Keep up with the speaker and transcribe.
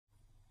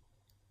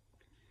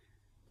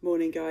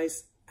Morning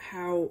guys,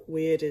 how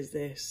weird is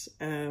this?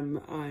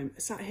 I'm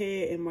sat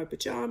here in my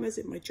pyjamas,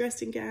 in my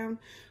dressing gown.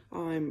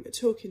 I'm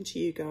talking to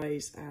you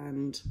guys,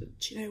 and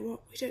do you know what?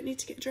 We don't need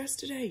to get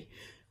dressed today.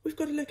 We've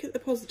got to look at the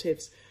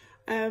positives.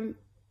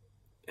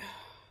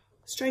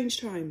 Strange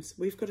times,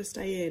 we've got to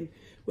stay in.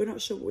 We're not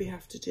sure what we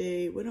have to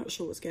do. We're not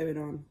sure what's going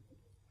on.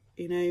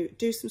 You know,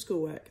 do some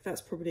schoolwork.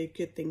 That's probably a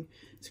good thing.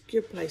 It's a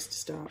good place to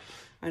start.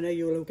 I know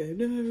you'll all go,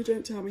 no,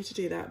 don't tell me to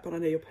do that, but I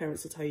know your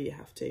parents will tell you you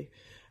have to.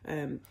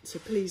 So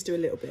please do a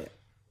little bit.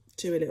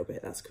 Do a little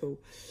bit, that's cool.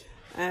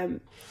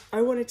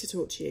 I wanted to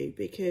talk to you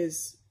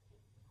because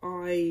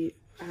I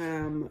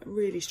am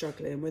really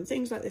struggling. When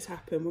things like this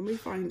happen, when we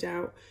find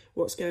out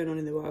what's going on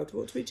in the world,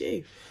 what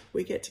do?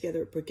 We get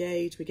together at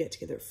Brigade, we get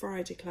together at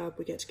Friday Club,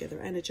 we get together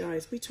at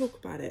Energize, we talk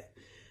about it.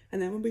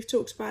 And then when we've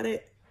talked about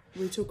it,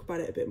 we talk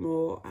about it a bit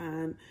more.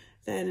 And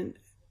then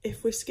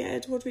if we're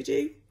scared, what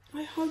do?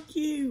 I hug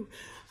you.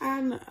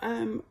 And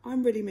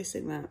I'm really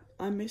missing that.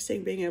 I'm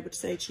missing being able to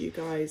say to you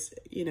guys,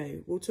 you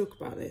know, we'll talk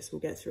about this,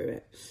 we'll get through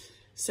it.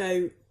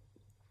 So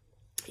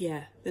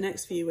yeah, the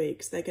next few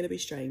weeks, they're going to be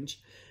strange.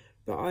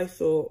 But I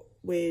thought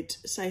we'd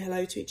say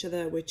hello to each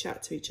other, we'd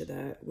chat to each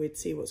other, we'd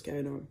see what's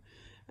going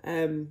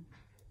on.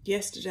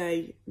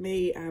 Yesterday,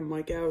 me and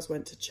my girls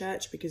went to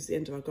church because at the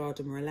end of our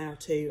garden we're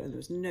allowed to, and there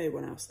was no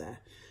one else there.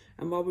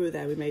 And while we were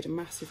there, we made a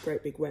massive,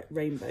 great big wet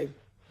rainbow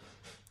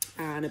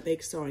and a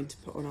big sign to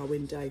put on our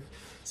window.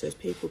 So as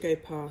people go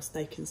past,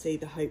 they can see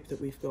the hope that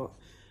we've got.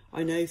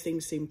 I know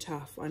things seem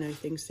tough, I know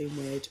things seem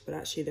weird, but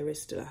actually there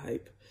is still a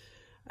hope.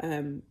 So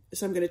I'm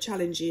going to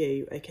challenge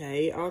you,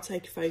 okay? I'll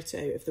take a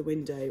photo of the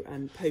window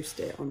and post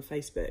it on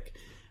Facebook.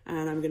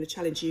 And I'm going to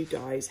challenge you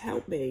guys,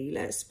 help me,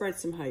 let's spread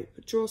some hope.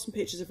 Draw some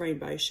pictures of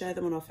rainbows, share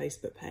them on our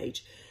Facebook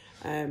page.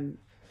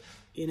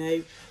 You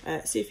know,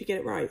 see if you get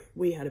it right.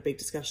 We had a big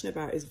discussion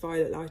about, is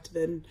violet lighter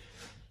than,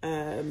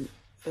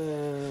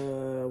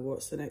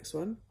 what's the next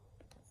one?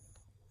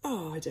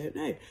 Oh, I don't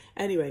know.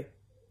 Anyway,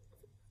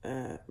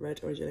 red,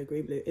 orange, yellow,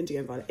 green, blue, indigo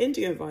and violet.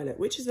 Indigo and violet,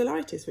 which is the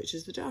lightest, which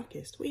is the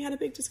darkest? We had a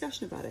big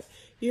discussion about it.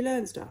 You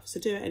learn stuff, so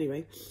do it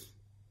anyway.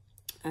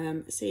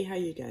 See how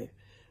you go.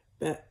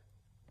 But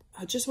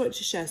I just wanted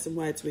to share some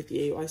words with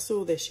you. I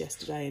saw this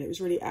yesterday and it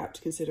was really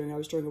apt considering I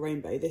was drawing a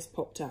rainbow. This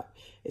popped up.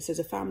 It says,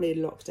 a family in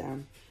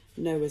lockdown,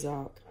 Noah's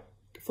Ark.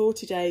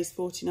 40 days,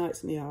 40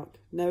 nights in the Ark.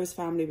 Noah's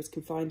family was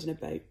confined in a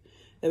boat.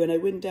 There were no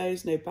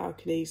windows, no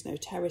balconies, no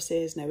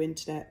terraces, no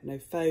internet, no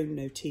phone,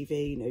 no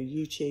TV, no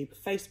YouTube,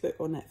 Facebook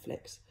or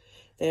Netflix.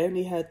 They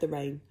only heard the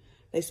rain.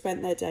 They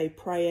spent their day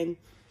praying,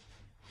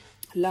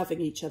 loving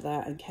each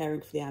other and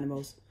caring for the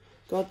animals.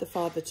 God the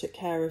Father took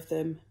care of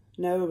them.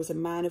 Noah was a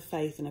man of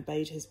faith and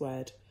obeyed his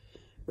word.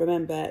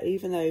 Remember,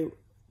 even though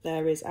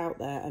there is out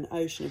there an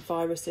ocean of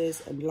viruses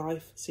and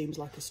life seems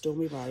like a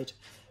stormy ride,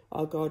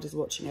 our God is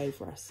watching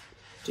over us.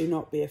 Do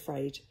not be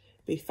afraid.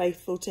 Be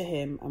faithful to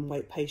him and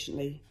wait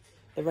patiently.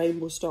 The rain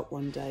will stop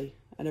one day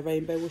and a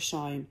rainbow will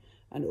shine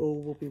and all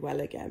will be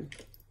well again.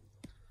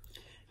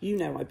 You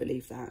know I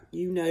believe that.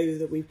 You know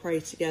that we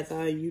pray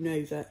together. You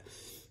know that,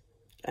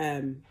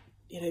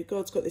 you know,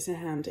 God's got this in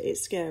hand.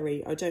 It's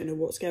scary. I don't know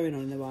what's going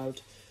on in the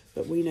world,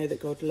 but we know that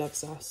God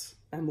loves us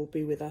and will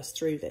be with us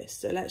through this.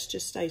 So let's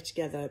just stay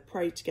together,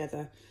 pray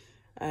together,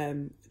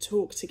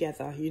 talk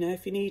together. You know,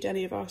 if you need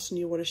any of us and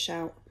you want to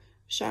shout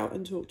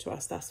and talk to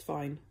us, that's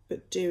fine.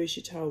 But do as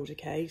you're told,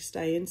 okay?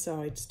 Stay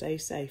inside, stay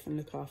safe and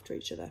look after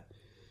each other.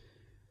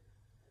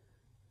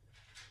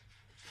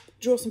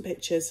 Draw some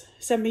pictures.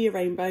 Send me your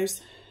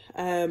rainbows.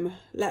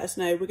 Let us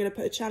know. We're going to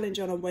put a challenge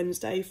on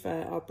Wednesday for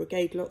our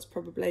Brigade lots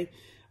probably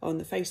on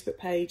the Facebook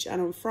page.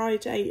 And on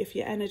Friday, if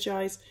you're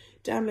energized,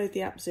 download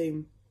the app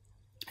Zoom.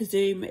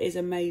 Zoom is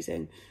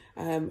amazing.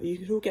 You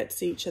can all get to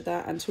see each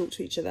other and talk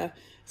to each other.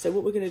 So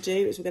what we're going to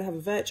do is we're going to have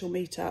a virtual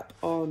meetup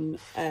on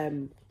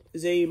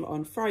Zoom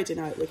on Friday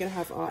night. We're going to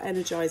have our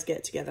Energize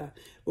get together.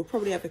 We'll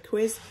probably have a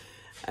quiz.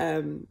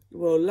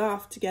 We'll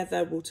laugh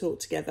together, we'll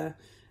talk together,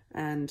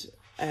 and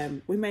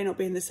we may not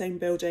be in the same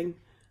building,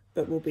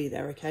 but we'll be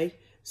there, okay?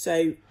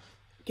 So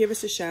give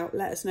us a shout,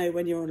 let us know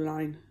when you're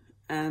online,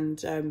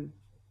 and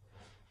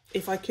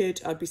if I could,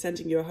 I'd be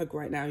sending you a hug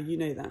right now, you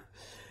know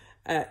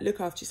that.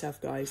 Look after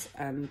yourself, guys,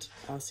 and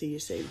I'll see you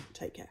soon.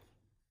 Take care.